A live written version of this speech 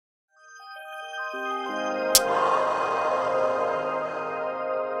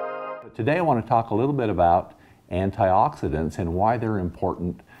Today I want to talk a little bit about antioxidants and why they're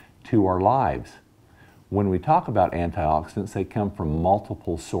important to our lives. When we talk about antioxidants, they come from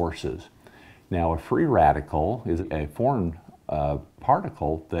multiple sources. Now, a free radical is a foreign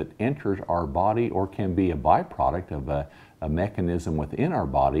particle that enters our body or can be a byproduct of a mechanism within our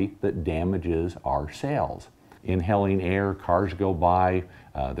body that damages our cells. Inhaling air, cars go by,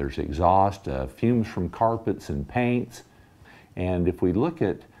 there's exhaust, fumes from carpets and paints. And if we look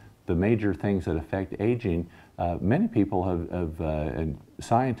at the major things that affect aging, many people and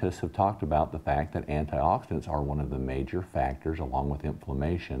scientists have talked about the fact that antioxidants are one of the major factors, along with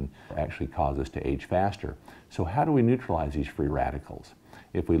inflammation, that actually cause us to age faster. So how do we neutralize these free radicals?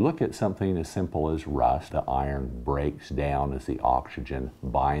 If we look at something as simple as rust, the iron breaks down as the oxygen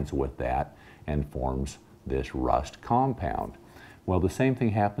binds with that and forms this rust compound. Well, the same thing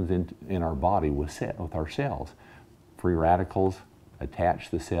happens in our body with our cells. Free radicals attach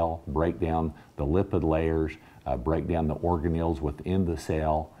the cell, break down the lipid layers, break down the organelles within the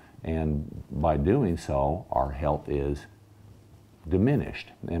cell, and by doing so, our health is diminished.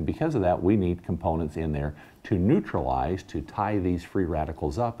 And because of that, we need components in there to neutralize, to tie these free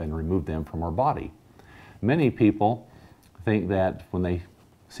radicals up and remove them from our body. Many people think that when they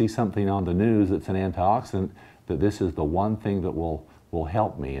see something on the news that's an antioxidant, that this is the one thing that will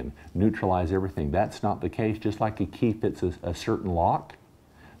help me and neutralize everything. That's not the case. Just like a key fits a certain lock,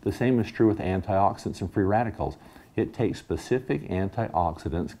 the same is true with antioxidants and free radicals. It takes specific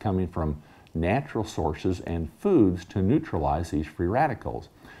antioxidants coming from natural sources and foods to neutralize these free radicals.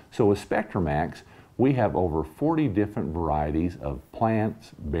 So with SpectrumX, we have over 40 different varieties of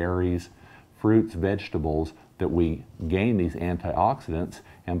plants, berries, fruits, vegetables that we gain these antioxidants,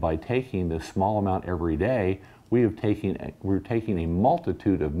 and by taking this small amount every day, we're taking a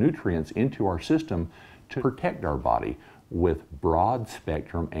multitude of nutrients into our system to protect our body with broad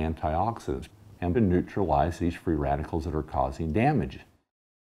spectrum antioxidants and to neutralize these free radicals that are causing damage.